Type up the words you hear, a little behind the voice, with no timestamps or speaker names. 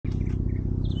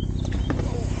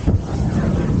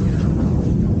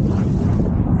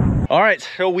All right,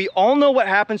 so we all know what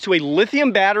happens to a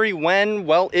lithium battery when,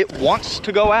 well, it wants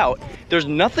to go out. There's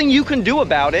nothing you can do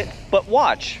about it but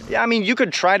watch. Yeah, I mean, you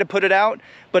could try to put it out,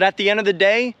 but at the end of the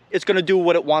day, it's gonna do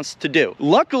what it wants to do.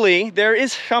 Luckily, there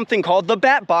is something called the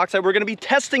Bat Box that we're gonna be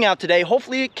testing out today.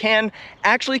 Hopefully it can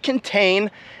actually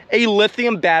contain a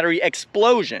lithium battery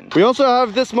explosion. We also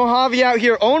have this Mojave out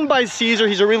here owned by Caesar.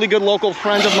 He's a really good local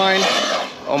friend of mine.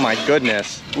 Oh my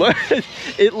goodness. Look,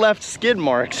 it left skid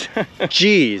marks.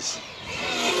 Jeez.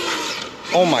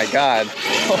 Oh my God.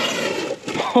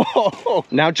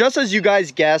 Now, just as you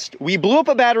guys guessed, we blew up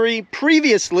a battery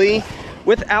previously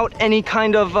without any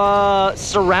kind of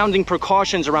surrounding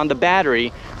precautions around the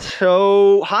battery.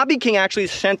 So HobbyKing actually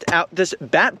sent out this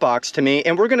Bat Box to me,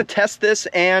 and we're gonna test this.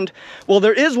 And well,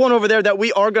 there is one over there that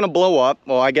we are gonna blow up.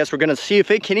 Well, I guess we're gonna see if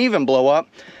it can even blow up,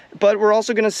 but we're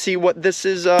also gonna see what this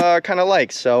is kind of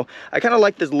like. So I kind of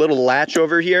like this little latch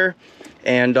over here,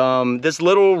 and this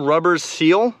little rubber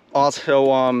seal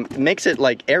also makes it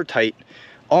like airtight.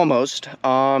 Almost.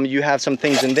 You have some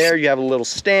things in there. You have a little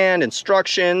stand,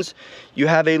 instructions. You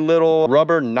have a little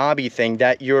rubber knobby thing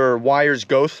that your wires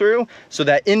go through so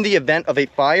that in the event of a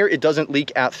fire, it doesn't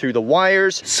leak out through the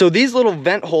wires. So these little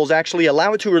vent holes actually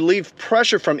allow it to relieve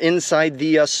pressure from inside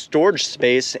the storage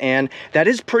space. And that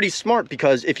is pretty smart,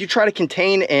 because if you try to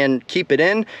contain and keep it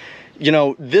in, you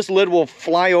know, this lid will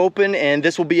fly open and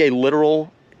this will be a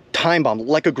literal time bomb,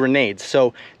 like a grenade.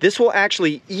 So this will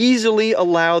actually easily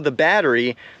allow the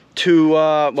battery to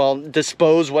well,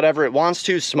 dispose whatever it wants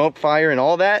to, smoke, fire, and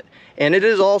all that. And it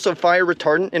is also fire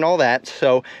retardant and all that.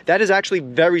 So that is actually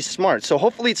very smart. So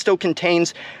hopefully it still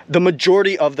contains the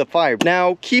majority of the fire.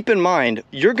 Now, keep in mind,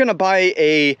 you're gonna buy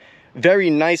a very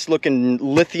nice looking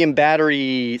lithium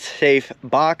battery safe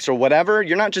box or whatever.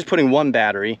 You're not just putting one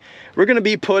battery. We're gonna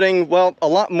be putting, well, a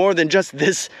lot more than just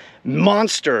this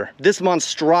monster, this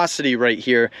monstrosity right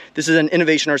here. This is an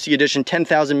Innovation RC Edition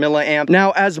 10,000 milliamp.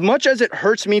 Now, as much as it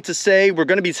hurts me to say we're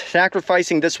gonna be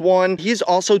sacrificing this one, he's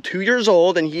also 2 years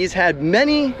old and he's had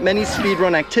many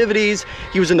speedrun activities.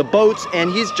 He was in the boats and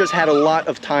he's just had a lot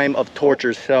of time of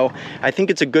torture. So I think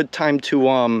it's a good time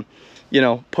to, you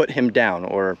know, put him down,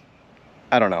 or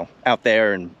I don't know, out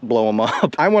there and blow them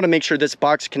up. I want to make sure this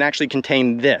box can actually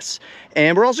contain this.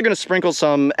 And we're also going to sprinkle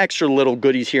some extra little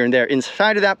goodies here and there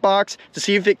inside of that box to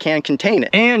see if it can contain it.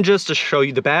 And just to show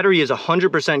you, the battery is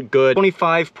 100% good,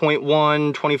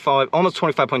 25.1, 25, almost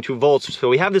 25.2 volts. So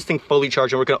we have this thing fully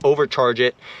charged and we're going to overcharge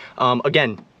it.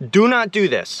 Again, do not do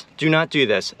this. Do not do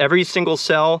this. Every single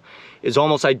cell is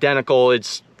almost identical.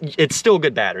 It's still a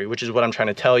good battery, which is what I'm trying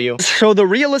to tell you. So the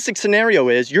realistic scenario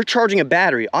is you're charging a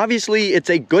battery. Obviously, it's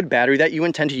a good battery that you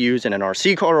intend to use in an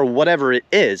RC car or whatever it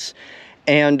is.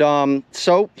 And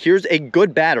so here's a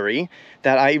good battery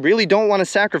that I really don't want to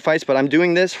sacrifice, but I'm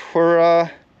doing this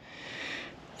for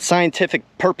scientific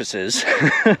purposes.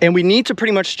 And we need to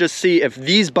pretty much just see if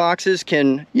these boxes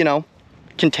can, you know,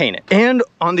 contain it. And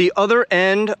on the other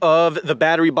end of the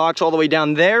battery box, all the way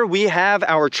down there, we have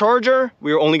our charger.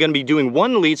 We're only going to be doing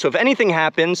one lead, so if anything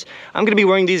happens, I'm going to be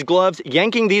wearing these gloves,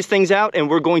 yanking these things out, and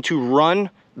we're going to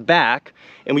run back.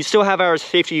 And we still have our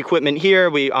safety equipment here.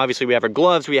 Obviously we have our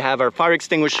gloves, we have our fire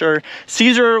extinguisher.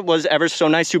 Caesar was ever so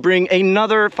nice to bring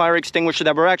another fire extinguisher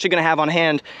that we're actually going to have on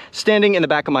hand standing in the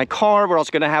back of my car. We're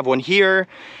also going to have one here.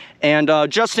 And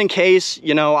just in case,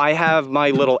 you know, I have my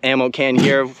little ammo can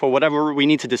here for whatever we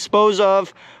need to dispose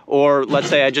of, or let's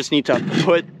say I just need to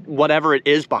put whatever it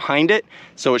is behind it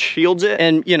so it shields it.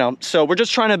 And, you know, so we're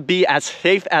just trying to be as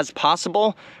safe as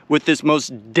possible with this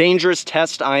most dangerous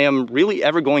test I am really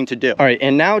ever going to do. All right,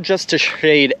 and now just to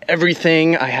shade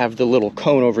everything, I have the little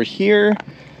cone over here.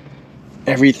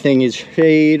 Everything is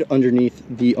shade underneath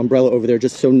the umbrella over there,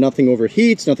 just so nothing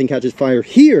overheats, nothing catches fire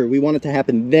here. We want it to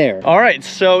happen there. All right,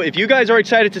 so if you guys are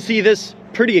excited to see this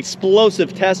pretty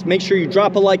explosive test, make sure you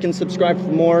drop a like and subscribe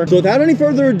for more. So without any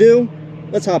further ado,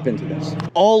 let's hop into this.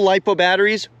 All LiPo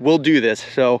batteries will do this,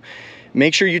 so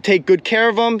make sure you take good care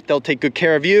of them. They'll take good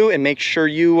care of you, and make sure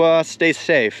you stay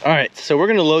safe. All right, so we're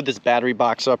gonna load this battery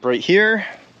box up right here.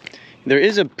 There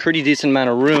is a pretty decent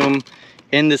amount of room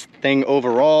in this thing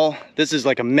overall. This is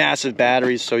like a massive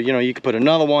battery, so you know, you could put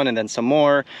another one and then some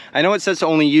more. I know it says to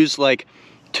only use like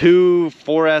 2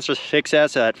 4S or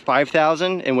 6S at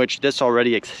 5,000, in which this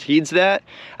already exceeds that.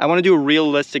 I want to do a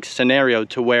realistic scenario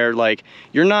to where like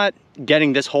you're not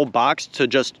getting this whole box to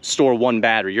just store one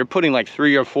battery. You're putting like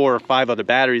 3 or 4 or 5 other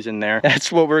batteries in there. That's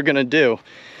what we're gonna do.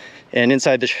 And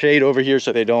inside the shade over here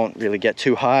so they don't really get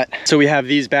too hot. So we have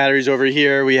these batteries over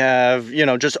here. We have, you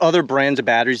know, just other brands of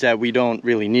batteries that we don't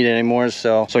really need anymore.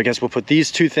 So I guess we'll put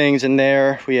these two things in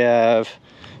there. We have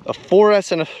a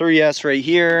 4S and a 3S right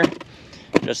here.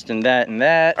 just in that and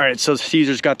that. All right, so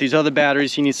Caesar's got these other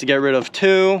batteries he needs to get rid of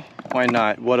too. Why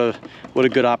not? What a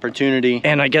good opportunity.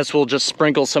 And I guess we'll just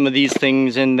sprinkle some of these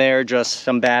things in there, just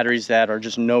some batteries that are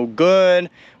just no good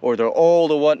or they're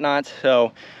old or whatnot.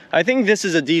 So I think this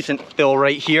is a decent fill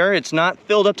right here. It's not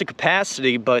filled up to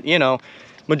capacity, but you know,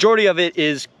 majority of it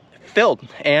is filled,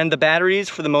 and the batteries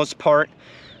for the most part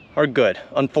are good,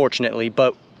 unfortunately.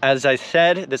 But as I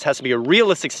said, this has to be a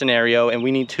realistic scenario, and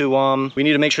we need to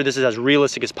make sure this is as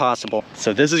realistic as possible.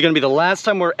 So this is gonna be the last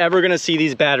time we're ever gonna see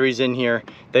these batteries in here.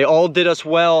 They all did us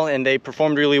well and they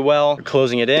performed really well. We're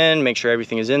closing it in, make sure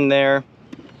everything is in there.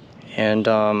 And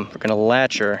we're gonna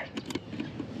latch her.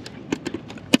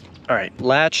 All right,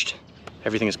 latched.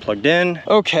 Everything is plugged in.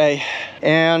 Okay,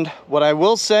 and what I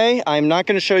will say, I'm not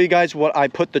gonna show you guys what I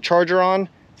put the charger on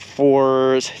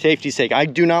for safety's sake. I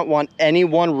do not want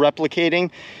anyone replicating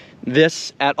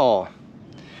this at all.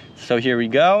 So here we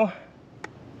go.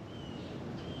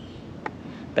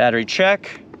 Battery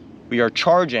check. We are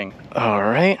charging. All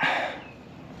right.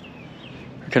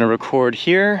 We're gonna record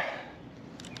here.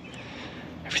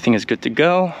 Everything is good to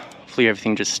go. Hopefully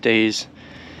everything just stays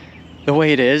the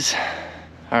way it is.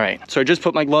 All right, so I just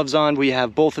put my gloves on. We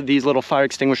have both of these little fire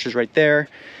extinguishers right there.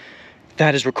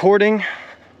 That is recording,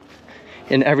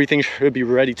 and everything should be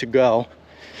ready to go.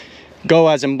 Go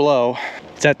as in blow.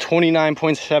 It's at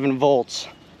 29.7 volts.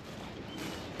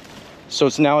 So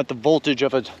it's now at the voltage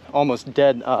of an almost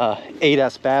dead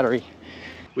 8S battery.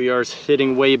 We are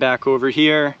sitting way back over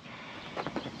here,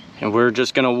 and we're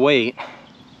just gonna wait.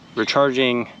 We're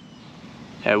charging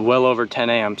at well over 10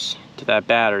 amps to that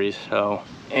battery, so.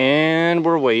 And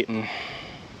we're waiting.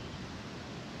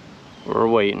 We're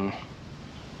waiting.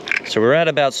 So we're at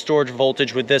about storage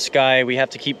voltage with this guy. We have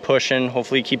to keep pushing.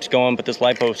 Hopefully it keeps going, but this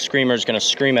LiPo screamer is gonna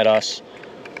scream at us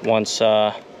once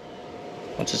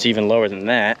it's even lower than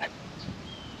that.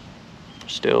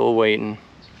 Still waiting.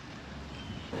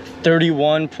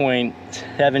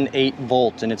 31.78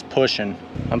 volts, and it's pushing.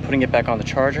 I'm putting it back on the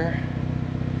charger.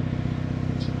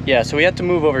 Yeah, so we have to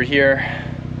move over here.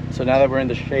 So now that we're in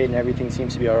the shade and everything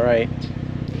seems to be all right.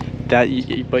 But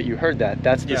you heard that.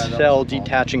 That's the cell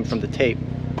detaching from the tape.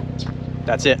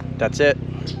 That's it. That's it.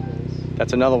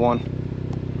 That's another one.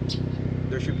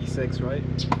 There should be 6, right?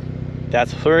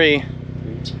 That's 3.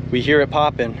 We hear it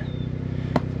popping.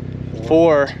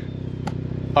 4.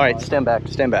 All right, stand back.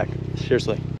 Stand back.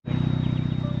 Seriously.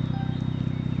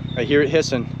 I hear it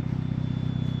hissing.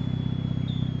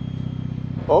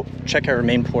 Oh, check our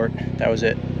main port. That was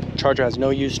it. Charger has no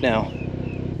use now.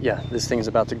 Yeah, this thing is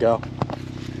about to go.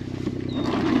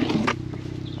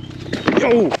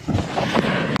 Yo! Did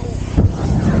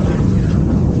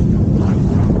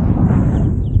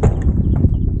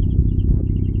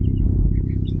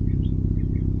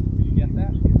you get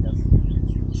that? Yes.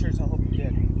 Sure as I hope you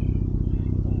did.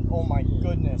 Oh my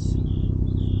goodness.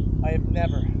 I have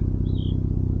never.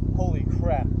 Holy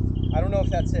crap. I don't know if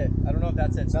that's it. I don't know if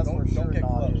that's it. So don't get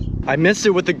close. I missed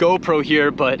it with the GoPro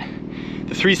here, but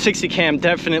the 360 cam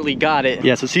definitely got it.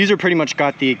 Yeah, so Caesar pretty much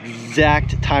got the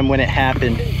exact time when it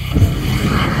happened.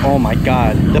 Oh my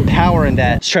God, the power in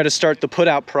that. Let's try to start the put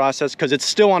out process because it's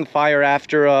still on fire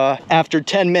after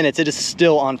 10 minutes. It is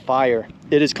still on fire.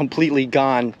 It is completely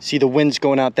gone. See, the wind's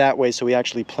going out that way, so we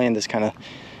actually planned this kind of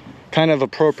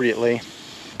appropriately.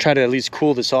 Try to at least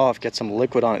cool this off, get some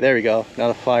liquid on it. There we go. Now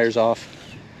the fire's off.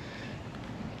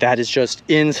 That is just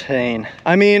insane.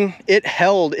 I mean, it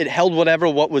held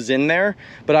what was in there,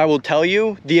 but I will tell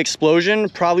you, the explosion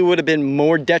probably would have been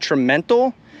more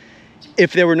detrimental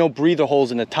if there were no breather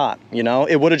holes in the top, you know?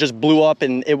 It would have just blew up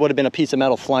and it would have been a piece of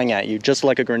metal flying at you, just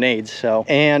like a grenade, so.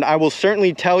 And I will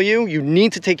certainly tell you, you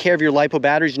need to take care of your LiPo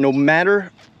batteries no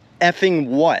matter effing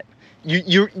what.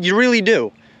 You really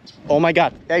do. Oh my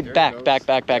God, hey,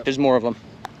 back. There's more of them.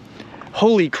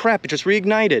 Holy crap, it just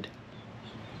reignited.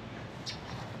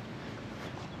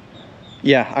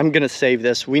 Yeah, I'm gonna save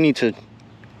this. We need to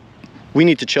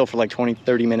chill for like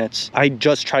 20-30 minutes. I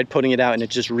just tried putting it out and it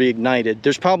just reignited.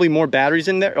 There's probably more batteries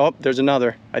in there. Oh, there's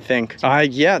another, I think.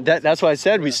 Yeah, that's what I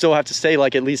said. We still have to stay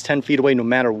like at least 10 feet away no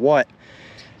matter what.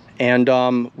 And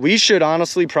we should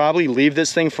honestly probably leave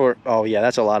this thing for, oh yeah,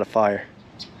 that's a lot of fire.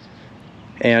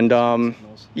 And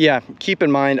yeah, keep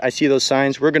in mind, I see those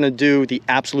signs. We're gonna do the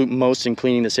absolute most in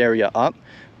cleaning this area up.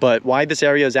 But why this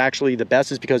area is actually the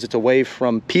best is because it's away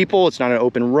from people. It's not an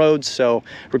open road. So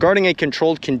regarding a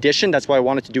controlled condition, that's why I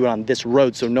wanted to do it on this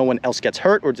road so no one else gets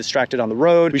hurt or distracted on the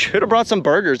road. We should have brought some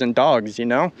burgers and dogs, you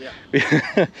know?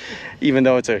 Yeah. Even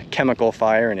though it's a chemical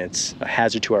fire and it's a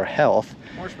hazard to our health.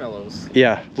 Marshmallows.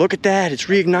 Yeah, look at that, it's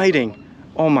reigniting.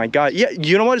 Oh my God. Yeah,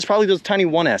 you know what? It's probably those tiny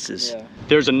 1S's. Yeah.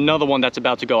 There's another one that's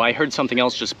about to go. I heard something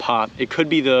else just pop. It could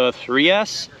be the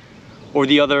 3S or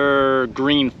the other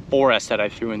green 4S that I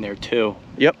threw in there too.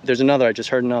 Yep, there's another. I just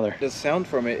heard another. The sound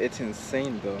from it, it's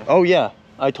insane though. Oh yeah,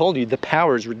 I told you, the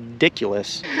power is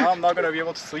ridiculous. Now I'm not gonna be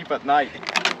able to sleep at night.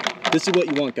 This is what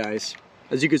you want, guys.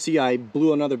 As you can see, I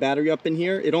blew another battery up in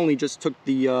here. It only just took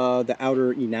the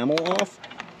outer enamel off,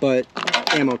 but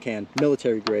ammo can,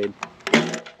 military grade.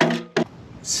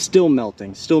 Still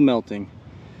melting, still melting.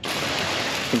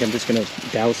 I think I'm just gonna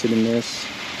douse it in this.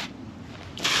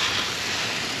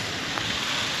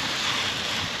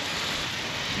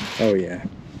 Oh yeah.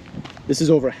 This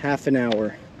is over half an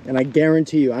hour, and I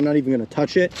guarantee you, I'm not even gonna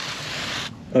touch it.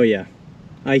 Oh yeah.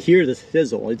 I hear the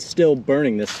sizzle. It's still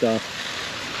burning this stuff.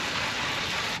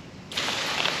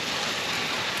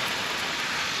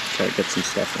 Try to get some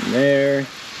stuff in there.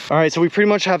 All right, so we pretty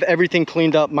much have everything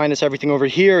cleaned up minus everything over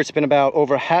here. It's been about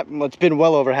it's been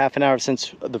well over half an hour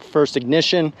since the first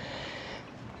ignition.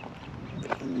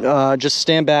 Just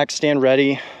stand back, stand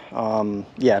ready.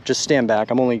 Yeah, just stand back.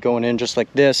 I'm only going in just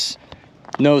like this.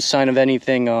 No sign of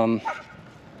anything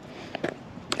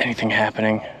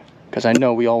happening, because I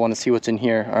know we all want to see what's in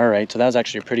here. All right, so that was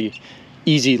actually a pretty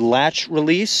easy latch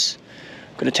release.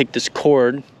 I'm gonna take this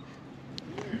cord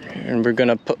and we're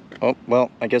gonna put, oh, well,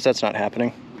 I guess that's not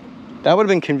happening. That would have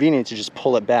been convenient to just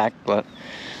pull it back, but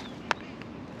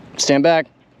stand back.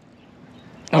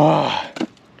 Oh,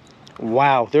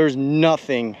 wow, there's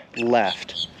nothing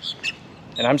left.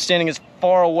 And I'm standing as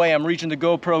far away, I'm reaching the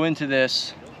GoPro into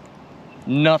this.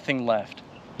 Nothing left.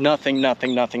 Nothing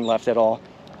left at all.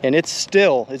 And it's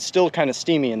still kind of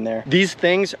steamy in there. These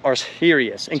things are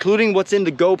serious, including what's in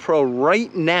the GoPro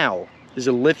right now is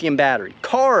a lithium battery.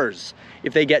 Cars,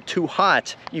 if they get too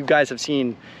hot, you guys have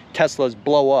seen Teslas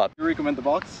blow up. You recommend the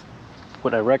box?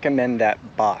 Would I recommend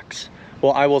that box?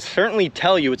 Well, I will certainly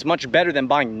tell you it's much better than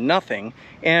buying nothing.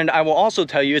 And I will also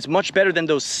tell you it's much better than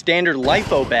those standard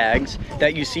LiPo bags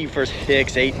that you see for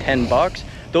 6, 8, 10 bucks.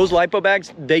 Those LiPo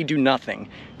bags, they do nothing.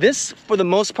 This, for the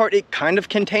most part, it kind of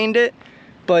contained it,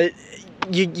 but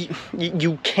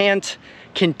you can't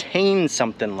contain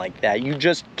something like that. You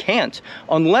just can't,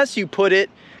 unless you put it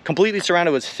completely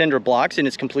surrounded with cinder blocks and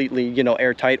it's completely, you know,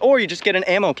 airtight, or you just get an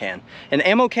ammo can. An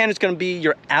ammo can is going to be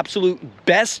your absolute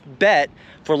best bet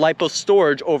for LiPo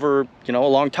storage over, you know, a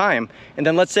long time. And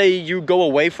then let's say you go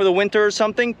away for the winter or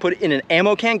something, put it in an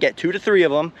ammo can, get 2 to 3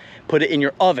 of them, put it in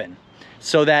your oven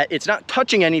so that it's not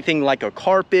touching anything like a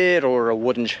carpet or a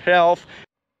wooden shelf.